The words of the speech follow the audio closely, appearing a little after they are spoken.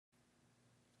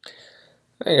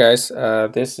Hey guys,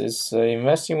 this is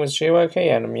Investing with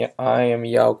JYK, and I am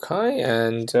Yao Kai,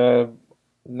 and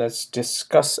let's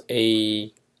discuss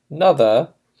another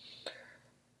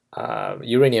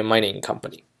uranium mining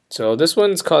company. So this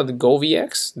one's called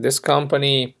Goviex. This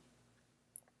company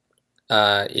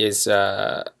is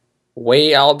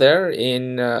way out there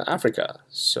in Africa.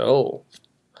 So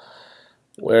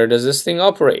where does this thing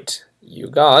operate? You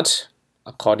got,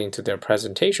 according to their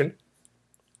presentation,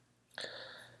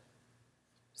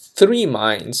 three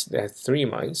mines. They have three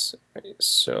mines. Right?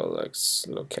 So let's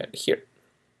look at here.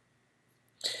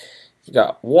 You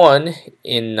got one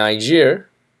in Niger,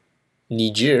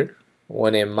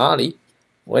 one in Mali,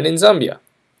 one in Zambia.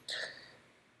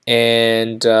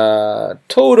 And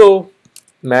total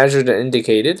measured and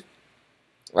indicated.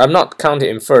 I'm not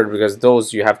counting inferred because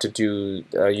those you have to do.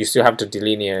 You still have to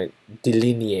delineate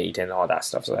and all that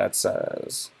stuff. So that's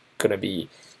gonna be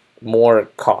more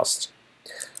cost.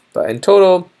 But in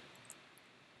total,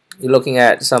 you're looking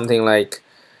at something like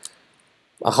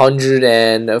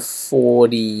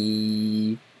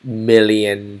 140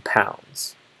 million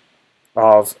pounds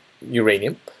of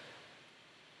uranium,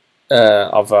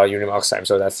 uranium oxide.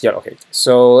 So that's okay.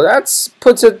 So that's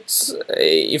puts it.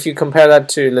 If you compare that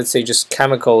to, let's say, just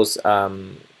chemicals,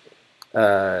 so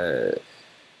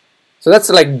that's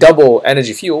like double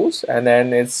energy fuels, and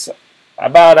then it's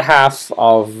about half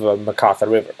of MacArthur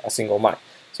River, a single mine.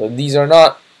 So these are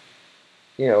not,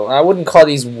 I wouldn't call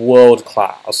these world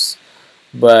class,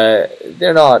 but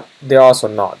they're not. They're also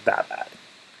not that bad,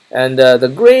 and the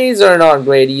grades are not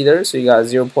great either. So you got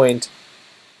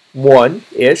 0.1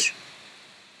 ish.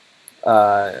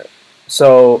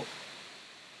 So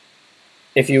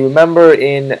if you remember,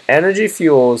 in energy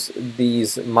fuels,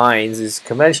 these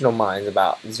conventional mines,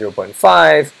 about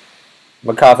 0.5.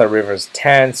 MacArthur River is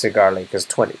 10. Cigar Lake is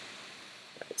 20.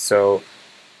 So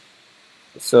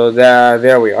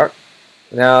there we are.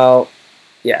 Now,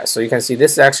 yeah, so you can see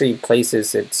this actually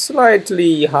places it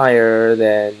slightly higher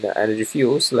than energy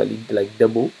fuels, slightly like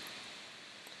double.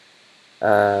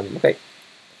 Okay.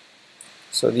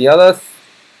 So the other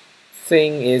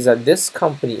thing is that this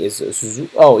company is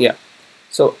oh yeah.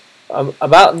 So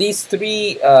about these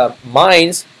three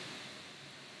mines,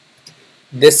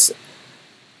 this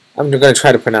I'm going to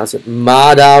try to pronounce it.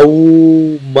 Madawela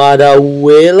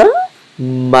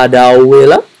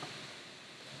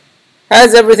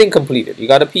has everything completed. You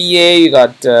got a PEA, you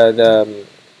got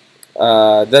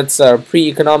that's a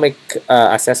pre-economic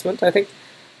assessment, I think,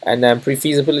 and then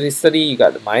pre-feasibility study. You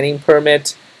got the mining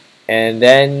permit, and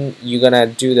then you're gonna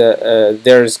do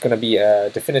there's gonna be a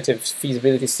definitive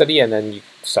feasibility study, and then you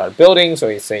start building. So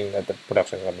he's saying that the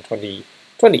production is gonna be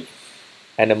 2020,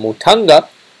 and the Mutanga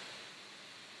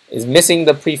is missing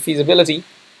the pre-feasibility,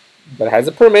 but has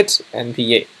a permit and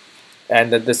PEA,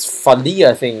 and that this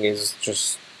Fadia thing is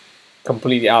just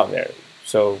completely out there,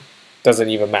 so doesn't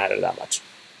even matter that much.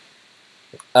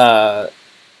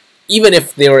 Even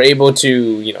if they were able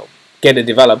to, get it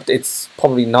developed, it's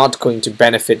probably not going to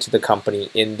benefit the company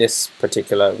in this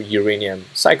particular uranium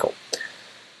cycle.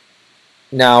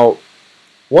 Now,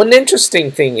 one interesting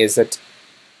thing is that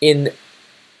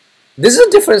this is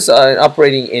a difference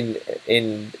operating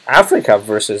in Africa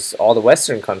versus all the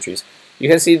Western countries. You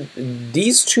can see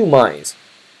these two mines,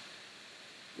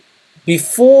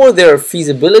 before their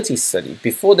feasibility study,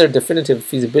 before their definitive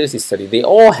feasibility study, they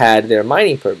all had their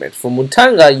mining permit. For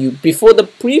Mutanga, before the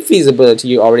pre-feasibility,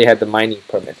 you already had the mining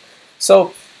permit.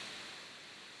 So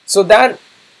that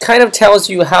kind of tells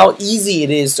you how easy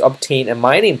it is to obtain a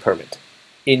mining permit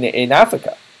in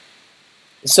Africa.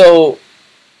 So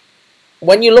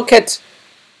when you look at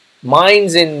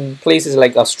mines in places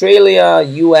like Australia,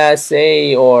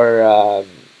 USA, or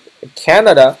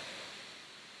Canada,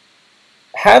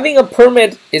 having a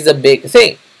permit is a big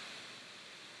thing.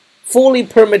 Fully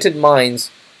permitted mines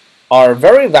are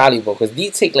very valuable because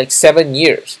these take like 7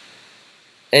 years.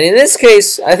 And in this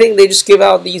case, I think they just give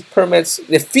out these permits.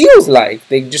 It feels like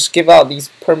they just give out these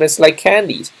permits like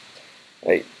candies.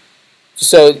 Right?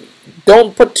 So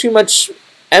don't put too much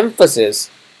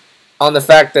emphasis on the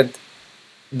fact that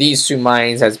these two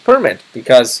mines has permit,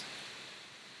 because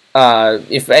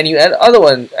if any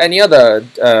other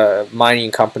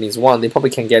mining companies want, they probably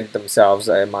can get themselves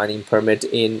a mining permit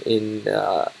in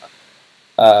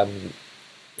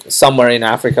somewhere in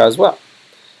Africa as well.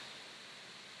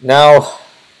 Now,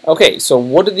 okay, so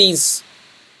what are these?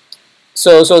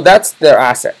 So that's their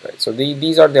asset, right? So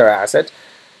these are their asset,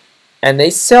 and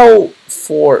they sell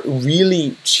for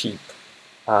really cheap.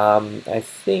 I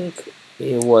think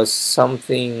it was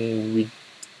something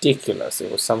ridiculous.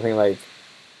 It was something like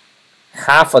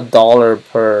 $0.50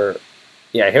 per,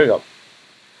 yeah, here we go,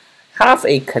 half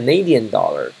a Canadian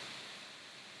dollar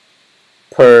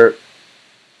per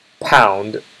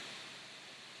pound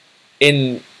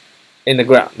in the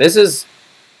ground. This is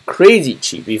crazy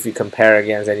cheap if you compare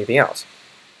against anything else.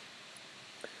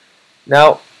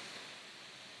 Now,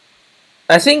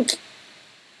 I think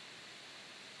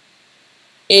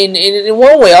in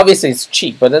one way, obviously it's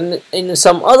cheap, but then in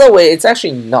some other way, it's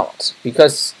actually not,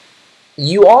 because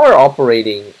you are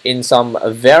operating in some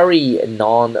very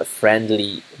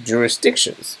non-friendly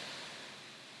jurisdictions.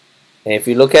 And if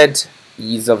you look at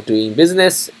ease of doing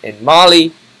business in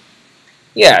Mali,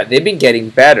 yeah, they've been getting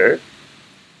better,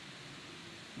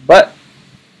 but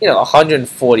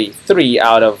 143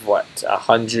 out of what,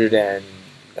 100 and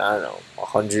I don't know,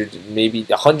 100, maybe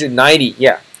 190,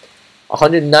 yeah,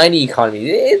 190 economy.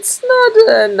 It's not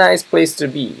a nice place to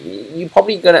be. You're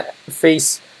probably gonna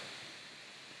face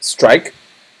strike.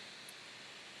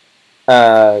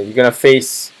 You're gonna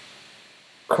face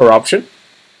corruption,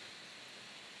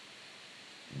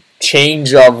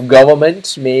 change of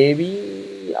government,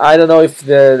 maybe. I don't know if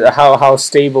how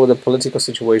stable the political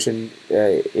situation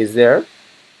is there,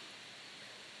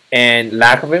 and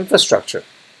lack of infrastructure,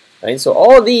 right? So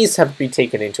all these have to be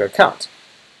taken into account.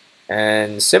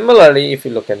 And similarly, if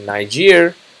you look at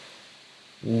Niger,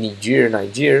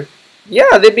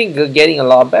 yeah, they've been getting a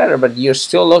lot better, but you're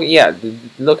still looking. Yeah,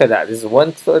 look at that. This is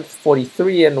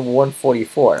 143 and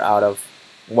 144 out of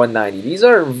 190. These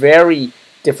are very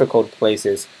difficult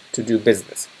places to do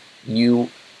business. You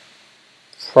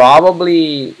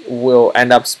probably will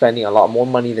end up spending a lot more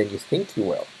money than you think you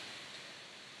will.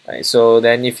 Right, so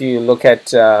then if you look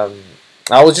at, I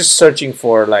was just searching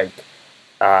for like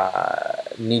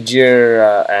Niger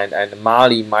and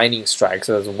Mali mining strikes.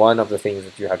 So that's one of the things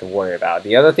that you have to worry about.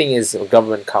 The other thing is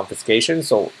government confiscation.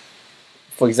 So,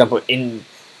 for example, in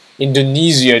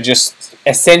Indonesia, just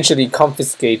essentially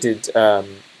confiscated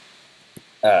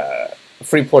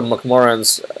Freeport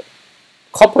McMoran's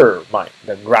copper mine,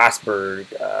 the Grasberg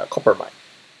copper mine.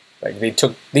 Like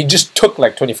they just took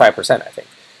like 25%, I think.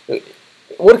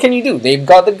 What can you do? They've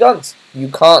got the guns. You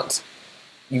can't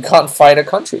fight a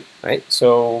country, right?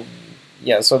 So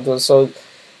yeah, so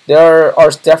there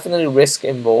are definitely risks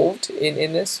involved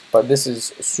in this, but this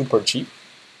is super cheap.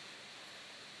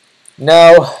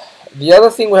 Now, the other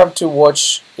thing we have to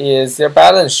watch is their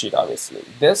balance sheet. Obviously,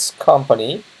 this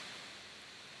company,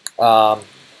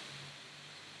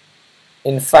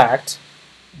 in fact,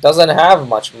 doesn't have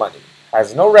much money,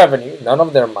 has no revenue. None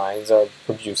of their mines are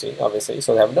producing, obviously,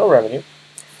 so they have no revenue.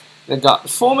 They got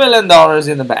 $4 million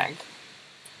in the bank,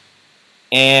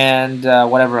 and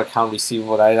whatever account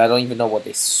receivable. I don't even know what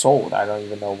they sold. I don't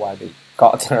even know why they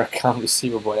got their account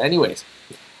receivable. Anyways,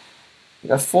 they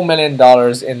got $4 million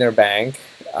in their bank.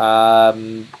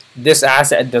 This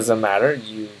asset doesn't matter.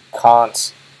 You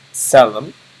can't sell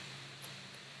them.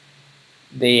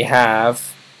 They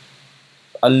have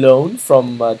a loan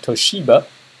from Toshiba.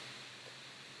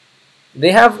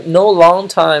 They have no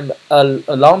long-term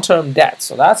debt,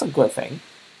 so that's a good thing.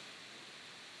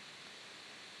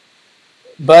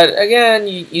 But again,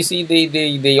 you see,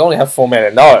 they only have $4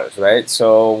 million, right?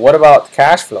 So what about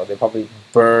cash flow? They probably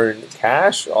burn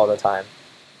cash all the time.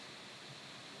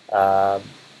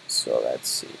 So let's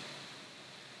see.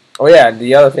 Oh yeah, and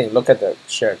the other thing, look at the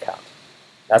share count.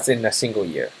 That's in a single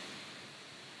year.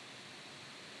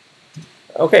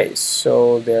 Okay,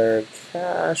 so their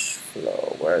cash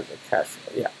flow, where's the cash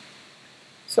flow? Yeah.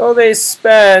 So they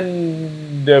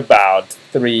spend about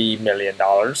 $3 million.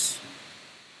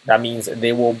 That means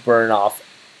they will burn off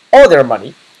all their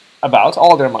money,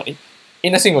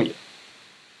 in a single year.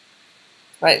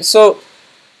 Right, so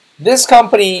this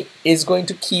company is going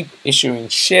to keep issuing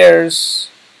shares,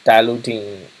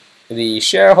 diluting the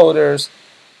shareholders,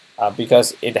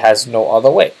 because it has no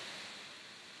other way.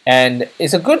 And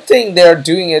it's a good thing they're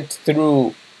doing it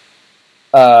through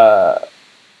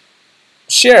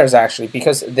shares, actually,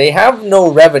 because they have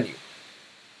no revenue.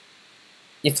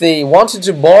 If they wanted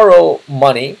to borrow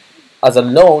money as a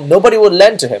loan, nobody would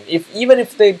lend to him. Even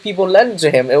if the people lend to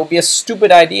him, it would be a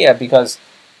stupid idea, because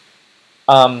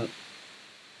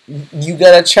you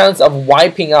get a chance of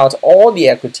wiping out all the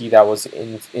equity that was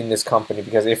in this company,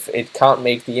 because if it can't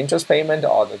make the interest payment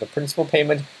or the principal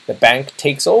payment, the bank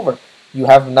takes over. You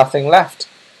have nothing left.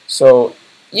 So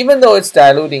even though it's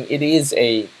diluting, it is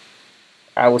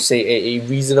I would say a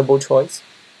reasonable choice.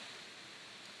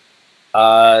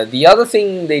 The other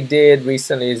thing they did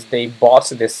recently is they bought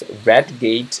this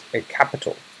Redgate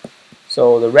Capital.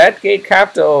 So the Redgate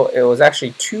Capital, it was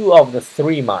actually 2 of the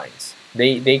 3 mines.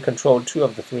 They controlled 2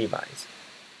 of the 3 mines.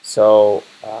 So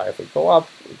if we go up,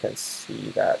 you can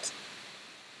see that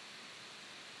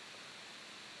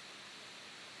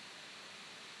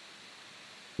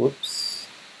whoops.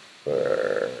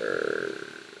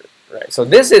 Right. So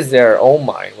this is their own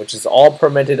mine, which is all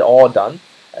permitted, all done.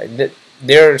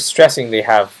 They're stressing they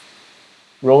have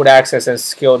road access and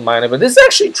skilled miner, but this is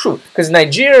actually true because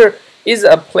Nigeria is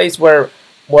a place where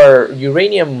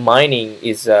uranium mining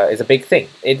is a big thing.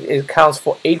 It accounts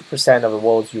for 8% of the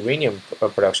world's uranium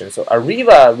production. So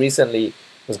Areva recently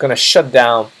was going to shut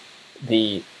down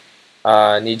the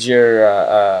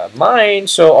Niger mine.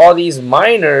 So all these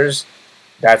miners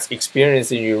that's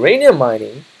experienced in uranium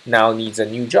mining now needs a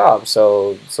new job.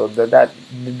 So that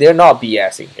they're not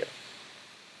BSing here.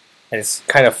 And it's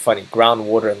kind of funny,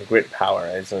 groundwater and grid power.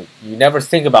 And so you never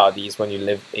think about these when you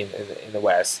live in the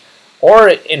West, or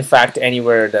in fact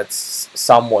anywhere that's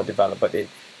somewhat developed. But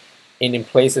in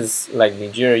places like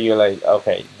Nigeria, you're like,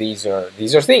 okay, these are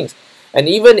things. And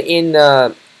even in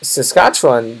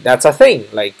Saskatchewan, that's a thing.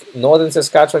 Like northern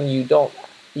Saskatchewan, you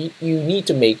need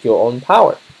to make your own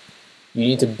power. You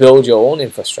need to build your own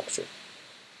infrastructure.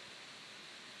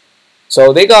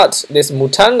 So they got this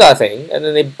Mutanga thing, and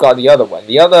then they got the other one,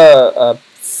 the other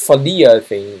Falia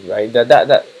thing, right?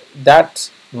 That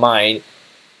mine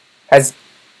has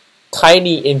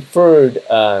tiny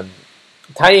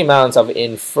amounts of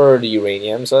inferred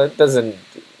uranium, so it doesn't.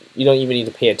 You don't even need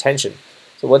to pay attention.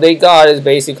 So what they got is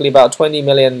basically about 20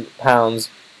 million pounds.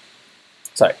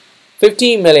 Sorry,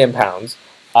 15 million pounds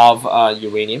of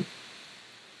uranium.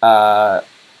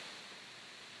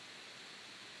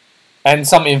 And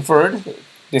some inferred.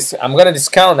 I'm gonna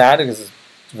discount that because it's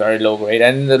very low grade,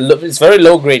 and it's very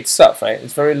low grade stuff, right?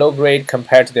 It's very low grade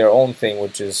compared to their own thing,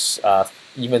 which is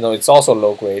even though it's also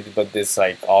low grade, but this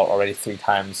like already 3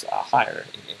 times higher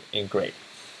in grade.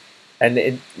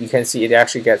 And you can see it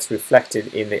actually gets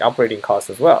reflected in the operating cost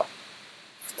as well,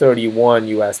 $31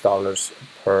 US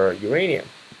per uranium,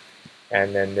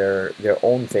 and then their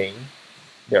own thing.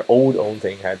 Their own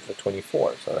thing had the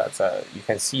 24, so that's you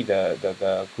can see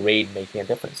the grade making a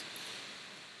difference.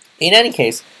 In any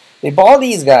case, they bought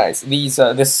these guys,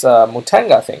 this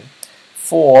Mutanga thing,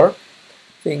 for I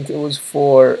think it was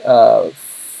for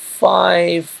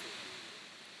 5.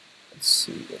 Let's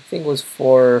see, I think it was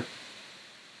for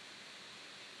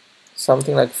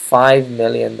something like $5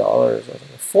 million or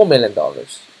 $4 million, I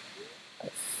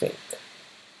think.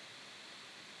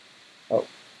 Oh.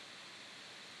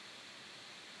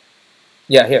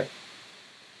 Yeah, here.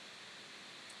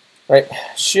 Right,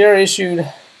 share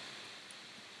issued.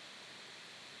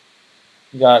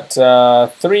 You got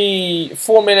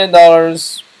 $4 million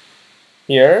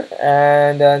here,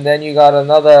 and then you got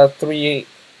another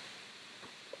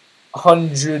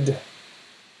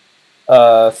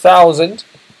 300,000.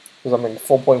 Something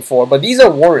 4.4. But these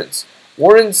are warrants.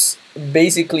 Warrants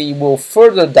basically will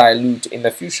further dilute in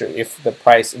the future if the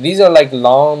price. These are like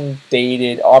long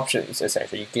dated options.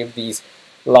 Essentially, you give these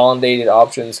long-dated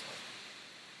options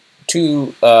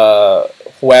to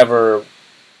whoever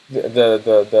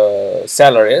the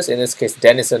seller is, in this case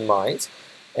Denison Mines,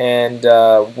 and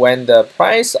when the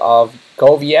price of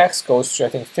Goviex goes to I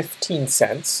think 15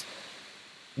 cents,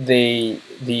 the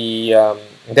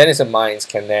Denison Mines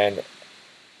can then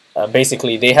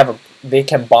basically they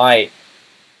can buy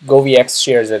Goviex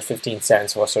shares at 15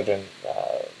 cents for a certain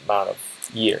amount of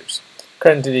years.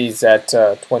 Currently it's at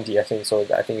 20, I think, so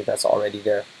I think that's already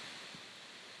there.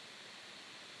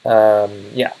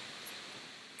 Yeah.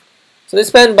 So they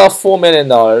spent about $4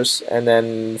 million, and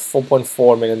then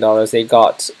 $4.4 million. They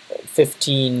got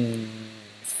 15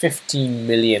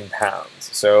 million pounds.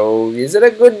 So is it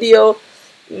a good deal?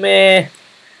 Meh.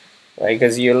 Right,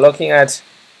 because you're looking at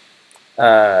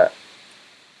and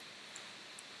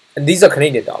these are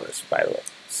Canadian dollars, by the way.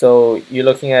 So you're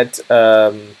looking at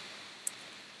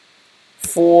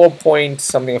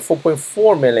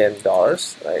 $4.4 million,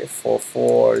 right?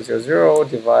 4400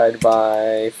 divided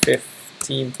by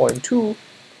 15.2,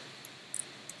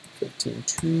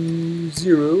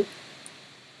 1520.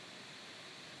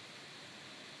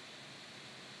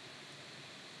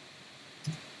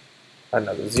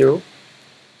 Another 0.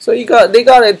 So they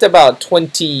got it about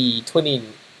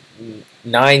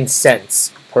 29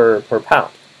 cents per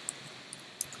pound.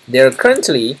 They're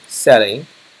currently selling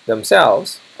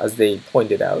themselves, as they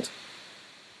pointed out,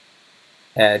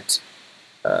 at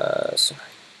sorry.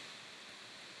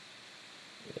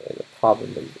 Yeah, the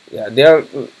problem is, yeah, they're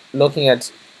looking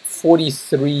at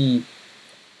 43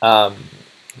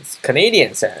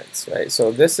 Canadian cents, right?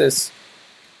 So this is,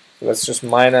 let's just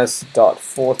minus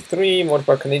 0.43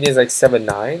 multiplied Canadian is like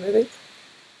 7.9, I think.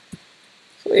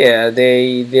 So yeah,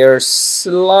 they're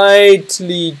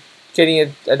slightly getting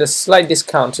it at a slight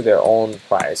discount to their own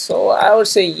price. So I would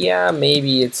say, yeah,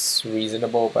 maybe it's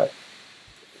reasonable, but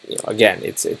you know, again,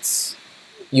 it's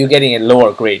you're getting a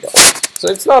lower grade though. So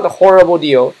it's not a horrible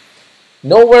deal.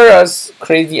 Nowhere as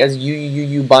crazy as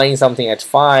you buying something at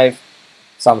 5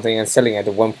 something and selling at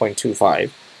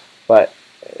 1.25, but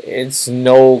it's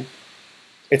not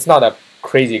a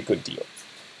crazy good deal.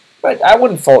 But I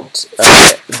wouldn't fault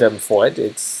them for it.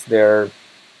 They're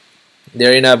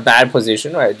in a bad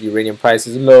position, right? Uranium price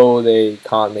is low. They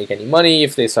can't make any money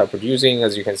if they start producing.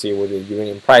 As you can see, with the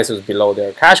uranium price was below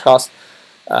their cash cost.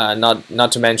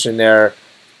 Not to mention their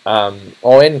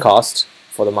all-in cost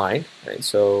for the mine, right?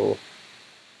 So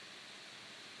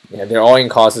yeah, their all-in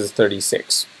cost is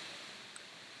 36.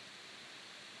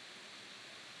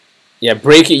 Yeah,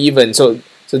 break even. So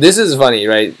this is funny,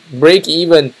 right? Break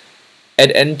even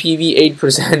at NPV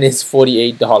 8% is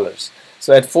 $48.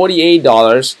 So at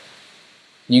 $48,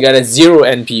 you got a 0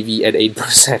 NPV at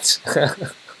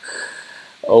 8%.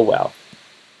 Oh well.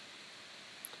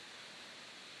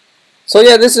 So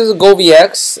yeah, this is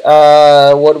Goviex.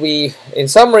 In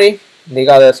summary, they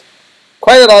got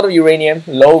quite a lot of uranium,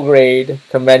 low grade,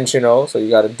 conventional. So you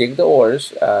got to dig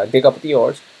up the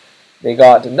ores. They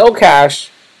got no cash.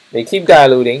 They keep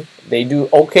diluting. They do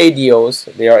okay deals.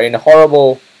 They are in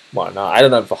horrible. Well, no, I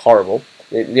don't know if horrible.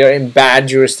 They are in bad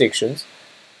jurisdictions.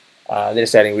 They're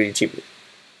selling really cheaply.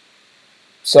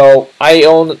 So I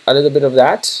own a little bit of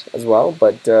that as well,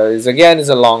 but it's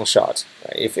a long shot.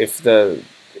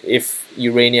 If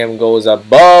uranium goes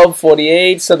above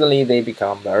 48, suddenly they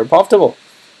become very profitable.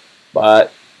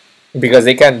 But because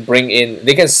they can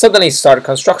suddenly start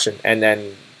construction and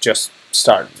then just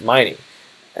start mining.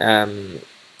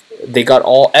 They got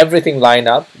everything lined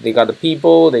up. They got the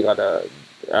people. They got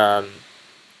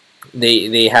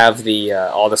they have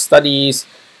all the studies.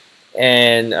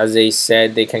 And as they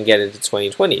said, they can get it to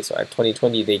 2020. So at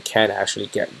 2020, they can actually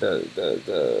get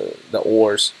the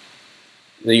ores,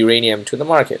 the uranium to the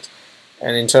market.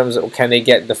 And in terms of can they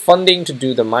get the funding to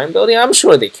do the mine building, I'm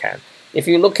sure they can. If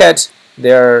you look at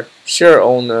their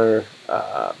shareholder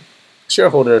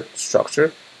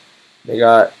structure, they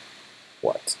got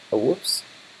what? Oh, whoops.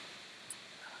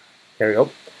 There we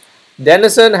go.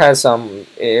 Denison has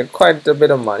quite a bit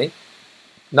of money,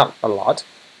 not a lot.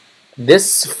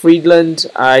 This Friedland,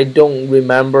 I don't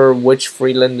remember which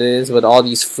Friedland it is, but all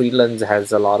these Friedlands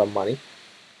has a lot of money.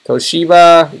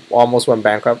 Toshiba almost went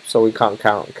bankrupt, so we can't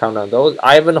count on those.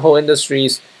 Ivanhoe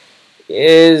Industries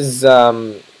is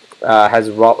has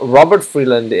Robert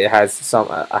Friedland. It has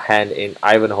a hand in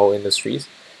Ivanhoe Industries.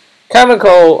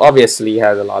 Chemical obviously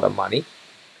has a lot of money,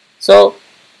 so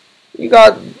you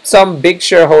got some big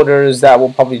shareholders that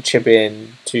will probably chip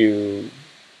in to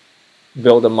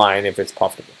build a mine if it's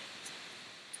profitable.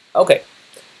 Okay.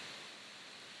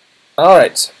 All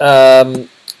right. Oh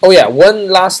yeah, one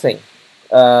last thing.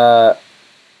 I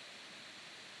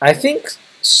think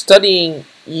studying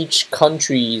each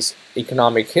country's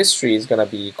economic history is going to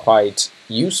be quite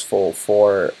useful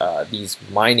for these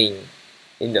mining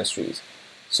industries.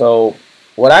 So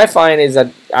what I find is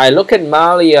that I look at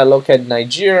Mali, I look at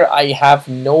Nigeria, I have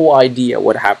no idea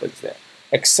what happens there,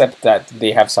 except that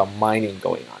they have some mining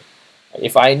going on.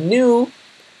 If I knew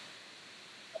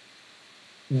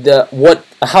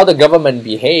how the government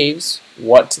behaves,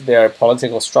 what their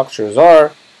political structures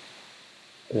are,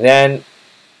 then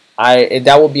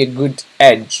that would be a good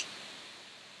edge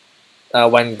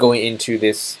when going into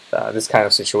this kind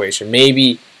of situation.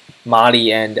 Maybe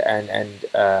Mali and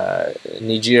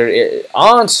Niger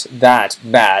aren't that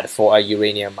bad for a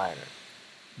uranium miner.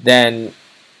 Then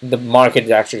the market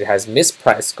actually has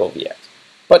mispriced Goviex.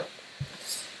 But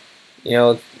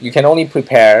you can only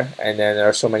prepare, and then there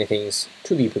are so many things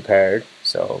to be prepared.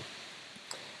 So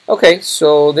okay,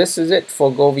 so this is it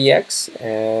for Goviex,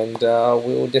 and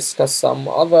we will discuss some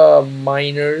other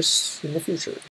miners in the future.